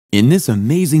In this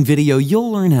amazing video,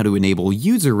 you'll learn how to enable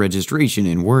user registration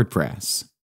in WordPress.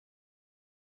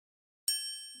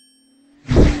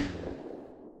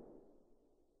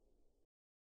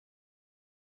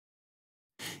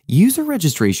 User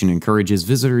registration encourages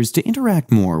visitors to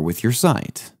interact more with your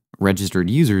site. Registered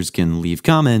users can leave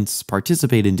comments,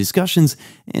 participate in discussions,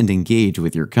 and engage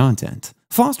with your content,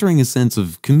 fostering a sense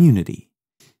of community.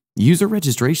 User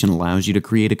registration allows you to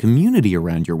create a community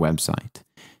around your website.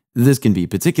 This can be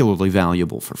particularly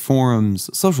valuable for forums,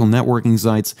 social networking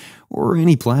sites, or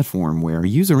any platform where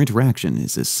user interaction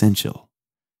is essential.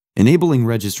 Enabling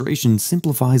registration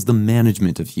simplifies the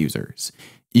management of users.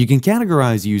 You can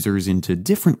categorize users into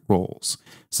different roles: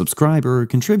 subscriber,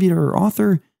 contributor,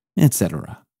 author,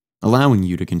 etc., allowing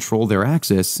you to control their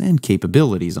access and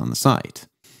capabilities on the site.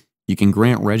 You can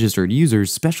grant registered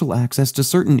users special access to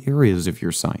certain areas of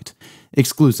your site,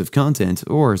 exclusive content,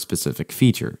 or specific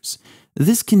features.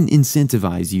 This can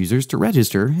incentivize users to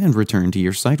register and return to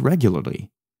your site regularly.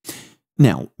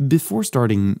 Now, before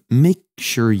starting, make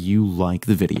sure you like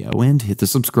the video and hit the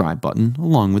subscribe button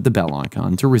along with the bell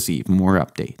icon to receive more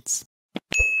updates.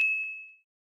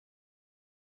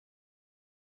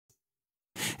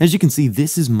 As you can see,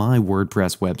 this is my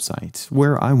WordPress website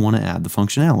where I want to add the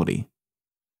functionality.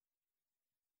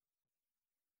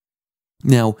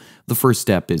 Now, the first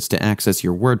step is to access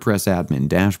your WordPress admin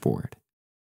dashboard.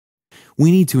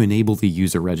 We need to enable the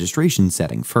user registration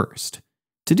setting first.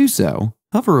 To do so,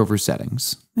 hover over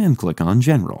Settings and click on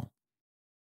General.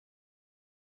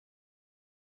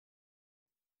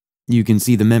 You can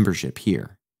see the membership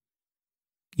here.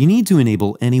 You need to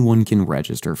enable Anyone Can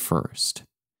Register first.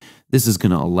 This is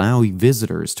going to allow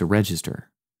visitors to register.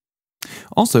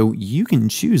 Also, you can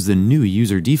choose the new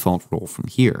user default role from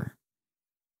here.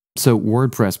 So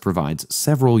WordPress provides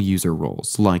several user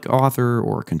roles, like author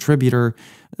or contributor.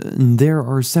 There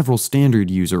are several standard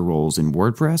user roles in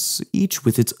WordPress, each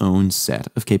with its own set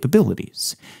of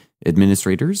capabilities.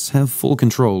 Administrators have full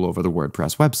control over the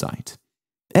WordPress website.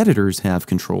 Editors have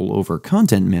control over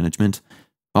content management.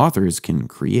 Authors can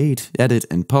create, edit,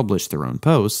 and publish their own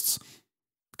posts.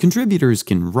 Contributors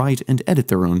can write and edit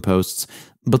their own posts,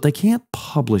 but they can't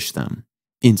publish them.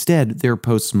 Instead, their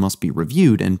posts must be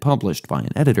reviewed and published by an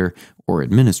editor or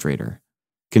administrator.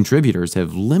 Contributors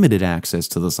have limited access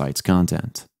to the site's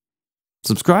content.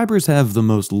 Subscribers have the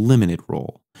most limited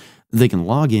role. They can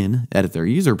log in, edit their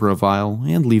user profile,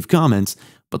 and leave comments,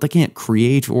 but they can't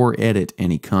create or edit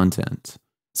any content.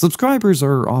 Subscribers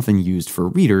are often used for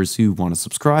readers who want to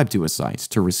subscribe to a site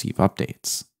to receive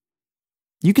updates.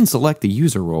 You can select the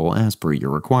user role as per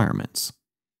your requirements.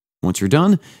 Once you're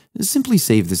done, simply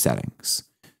save the settings.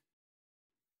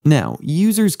 Now,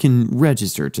 users can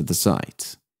register to the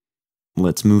site.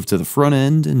 Let's move to the front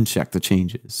end and check the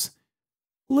changes.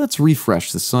 Let's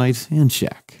refresh the site and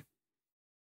check.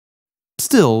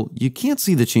 Still, you can't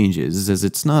see the changes as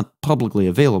it's not publicly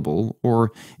available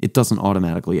or it doesn't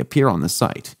automatically appear on the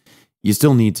site. You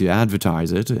still need to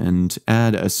advertise it and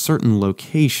add a certain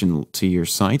location to your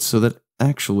site so that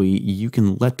actually you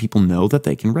can let people know that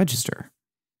they can register.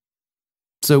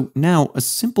 So now, a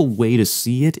simple way to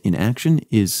see it in action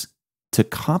is to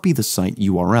copy the site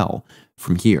URL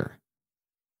from here.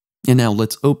 And now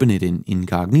let's open it in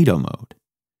incognito mode.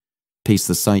 Paste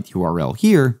the site URL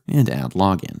here and add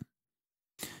login.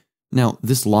 Now,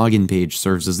 this login page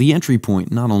serves as the entry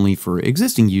point not only for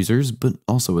existing users, but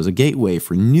also as a gateway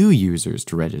for new users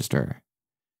to register.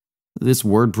 This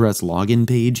WordPress login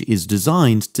page is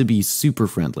designed to be super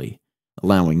friendly,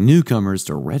 allowing newcomers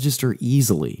to register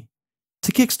easily.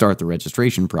 To kickstart the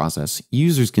registration process,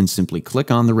 users can simply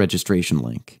click on the registration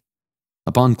link.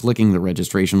 Upon clicking the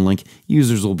registration link,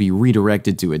 users will be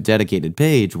redirected to a dedicated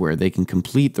page where they can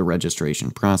complete the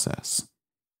registration process.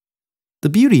 The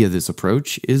beauty of this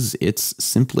approach is its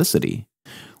simplicity.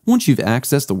 Once you've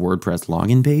accessed the WordPress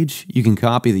login page, you can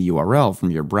copy the URL from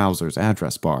your browser's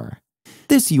address bar.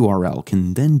 This URL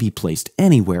can then be placed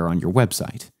anywhere on your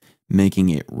website, making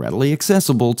it readily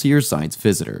accessible to your site's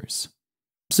visitors.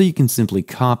 So you can simply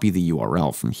copy the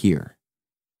URL from here.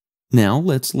 Now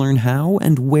let's learn how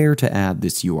and where to add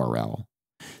this URL.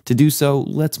 To do so,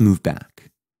 let's move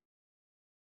back.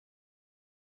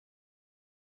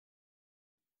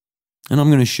 And I'm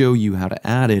going to show you how to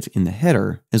add it in the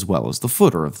header as well as the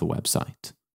footer of the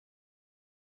website.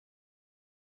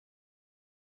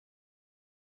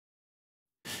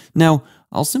 Now,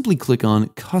 I'll simply click on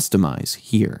Customize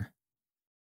here.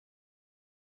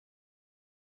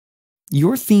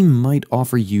 Your theme might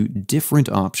offer you different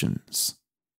options.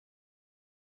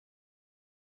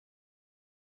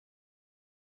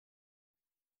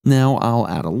 Now I'll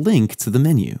add a link to the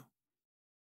menu.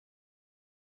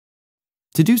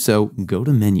 To do so, go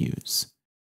to Menus.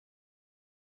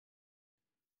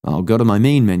 I'll go to my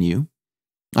main menu.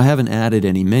 I haven't added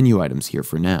any menu items here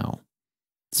for now,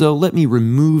 so let me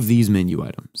remove these menu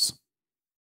items.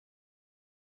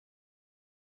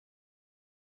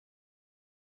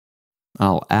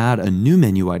 I'll add a new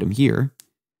menu item here,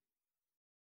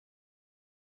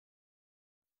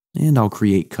 and I'll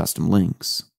create custom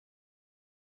links.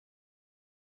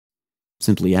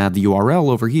 Simply add the URL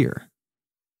over here.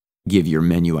 Give your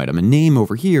menu item a name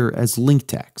over here as link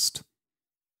text.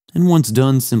 And once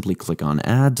done, simply click on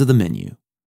Add to the menu.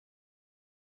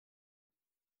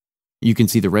 You can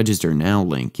see the Register Now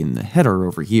link in the header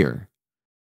over here.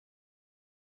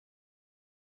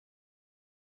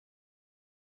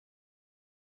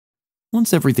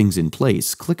 Once everything's in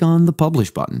place, click on the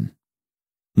Publish button.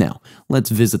 Now, let's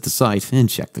visit the site and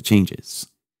check the changes.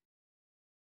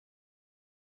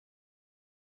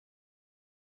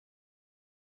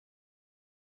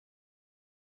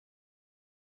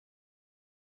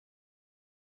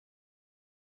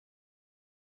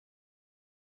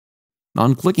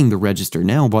 On clicking the Register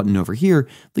Now button over here,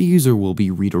 the user will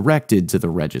be redirected to the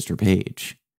register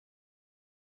page.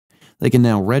 They can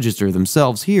now register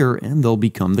themselves here and they'll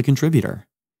become the contributor.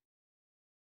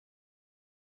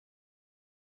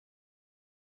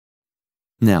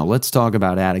 Now let's talk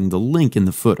about adding the link in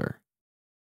the footer.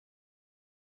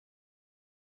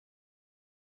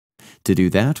 To do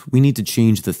that, we need to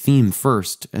change the theme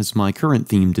first, as my current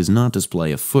theme does not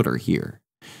display a footer here.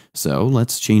 So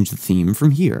let's change the theme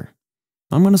from here.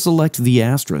 I'm going to select the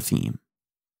Astra theme.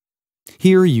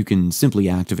 Here you can simply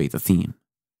activate the theme.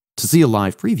 To see a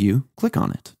live preview, click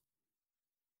on it.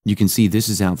 You can see this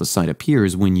is how the site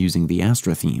appears when using the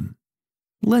Astra theme.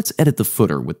 Let's edit the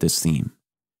footer with this theme.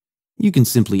 You can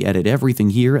simply edit everything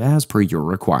here as per your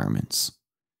requirements.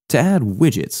 To add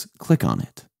widgets, click on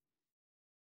it.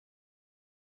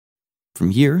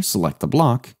 From here, select the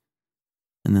block,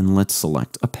 and then let's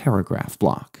select a paragraph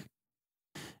block.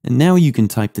 And now you can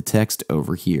type the text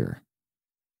over here.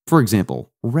 For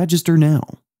example, register now.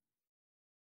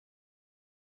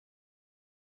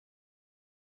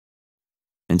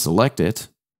 And select it,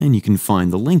 and you can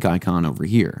find the link icon over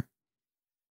here.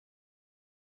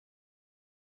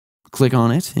 Click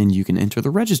on it, and you can enter the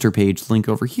register page link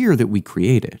over here that we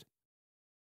created.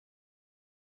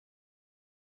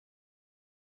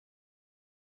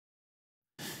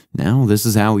 Now, this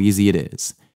is how easy it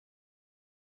is.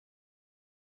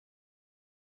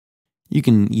 You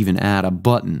can even add a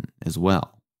button as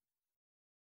well.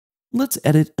 Let's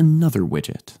edit another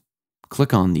widget.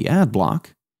 Click on the Add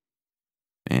block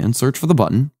and search for the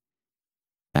button.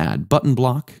 Add button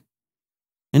block.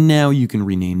 And now you can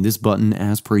rename this button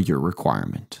as per your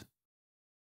requirement.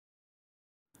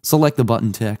 Select the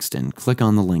button text and click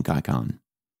on the link icon.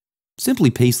 Simply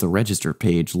paste the register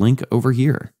page link over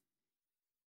here.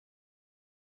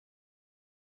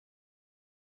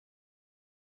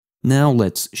 Now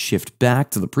let's shift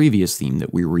back to the previous theme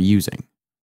that we were using.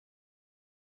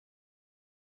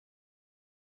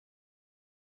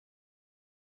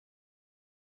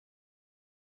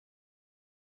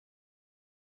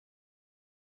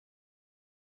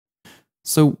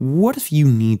 So what if you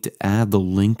need to add the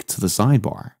link to the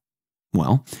sidebar?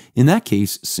 Well, in that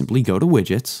case, simply go to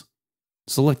Widgets,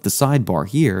 select the sidebar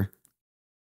here,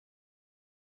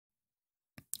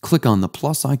 click on the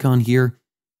plus icon here,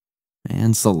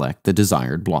 and select the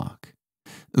desired block.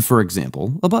 For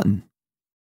example, a button.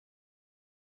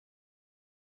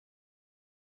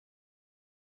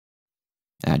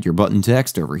 Add your button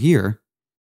text over here,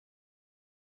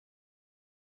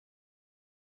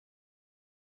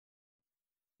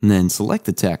 and then select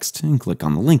the text and click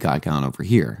on the link icon over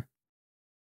here.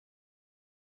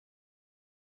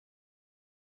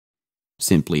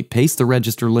 Simply paste the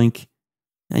register link,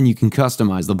 and you can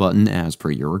customize the button as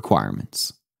per your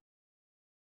requirements.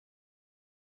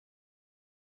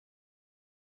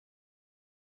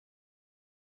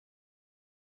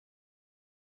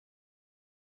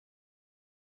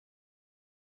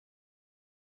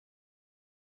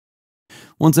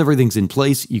 Once everything's in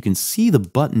place, you can see the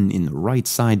button in the right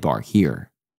sidebar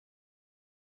here.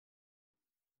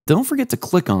 Don't forget to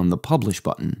click on the Publish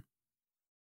button.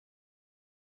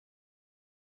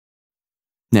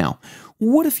 Now,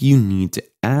 what if you need to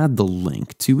add the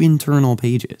link to internal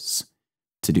pages?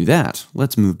 To do that,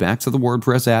 let's move back to the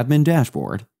WordPress admin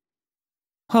dashboard,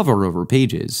 hover over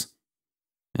Pages,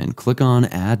 and click on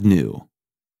Add New.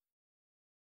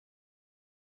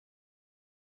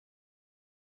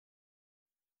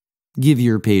 Give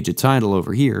your page a title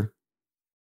over here,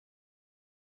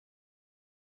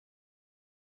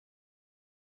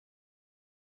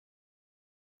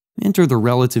 enter the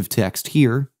relative text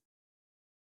here,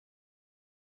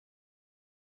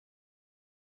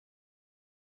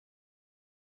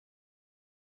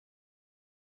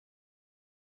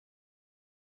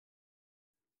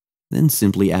 then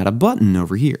simply add a button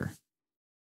over here.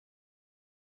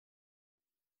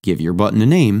 Give your button a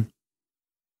name,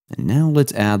 and now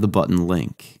let's add the button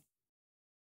link.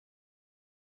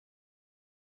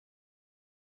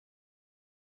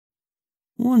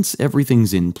 Once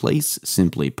everything's in place,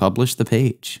 simply publish the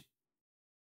page.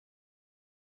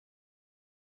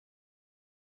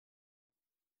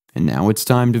 And now it's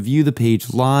time to view the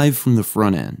page live from the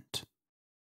front end.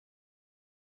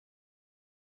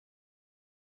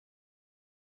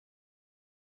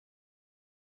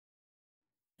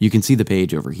 You can see the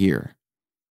page over here.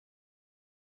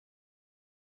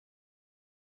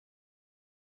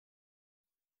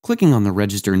 Clicking on the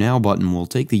Register Now button will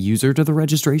take the user to the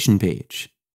registration page.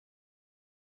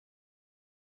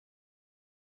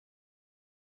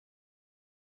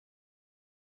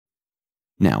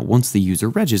 Now, once the user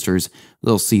registers,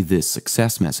 they'll see this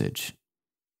success message.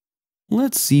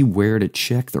 Let's see where to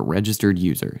check the registered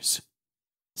users.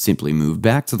 Simply move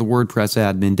back to the WordPress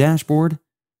admin dashboard,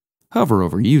 hover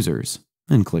over Users,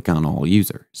 and click on All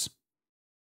Users.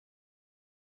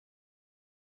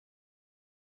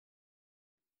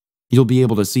 You'll be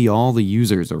able to see all the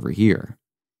users over here.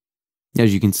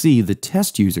 As you can see, the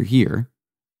test user here.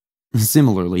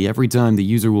 Similarly, every time the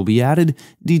user will be added,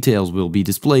 details will be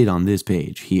displayed on this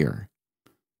page here.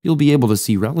 You'll be able to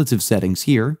see relative settings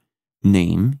here,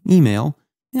 name, email,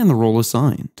 and the role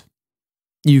assigned.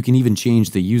 You can even change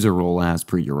the user role as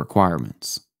per your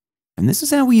requirements. And this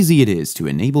is how easy it is to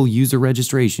enable user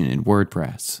registration in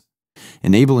WordPress.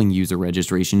 Enabling user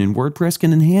registration in WordPress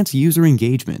can enhance user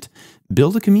engagement,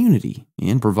 build a community,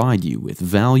 and provide you with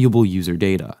valuable user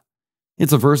data.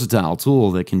 It's a versatile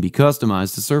tool that can be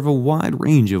customized to serve a wide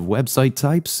range of website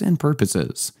types and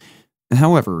purposes.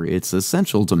 However, it's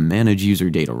essential to manage user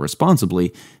data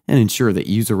responsibly and ensure that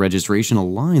user registration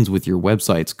aligns with your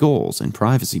website's goals and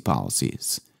privacy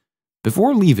policies.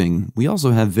 Before leaving, we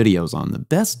also have videos on the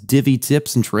best Divi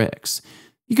tips and tricks.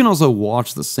 You can also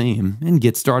watch the same and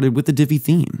get started with the Divi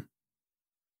theme.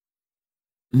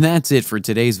 That's it for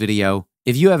today's video.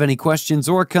 If you have any questions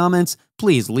or comments,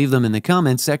 please leave them in the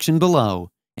comments section below.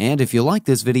 And if you like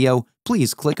this video,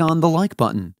 please click on the like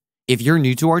button. If you're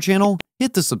new to our channel,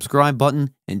 hit the subscribe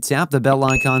button and tap the bell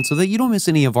icon so that you don't miss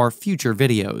any of our future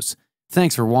videos.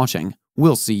 Thanks for watching.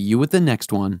 We'll see you with the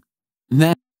next one.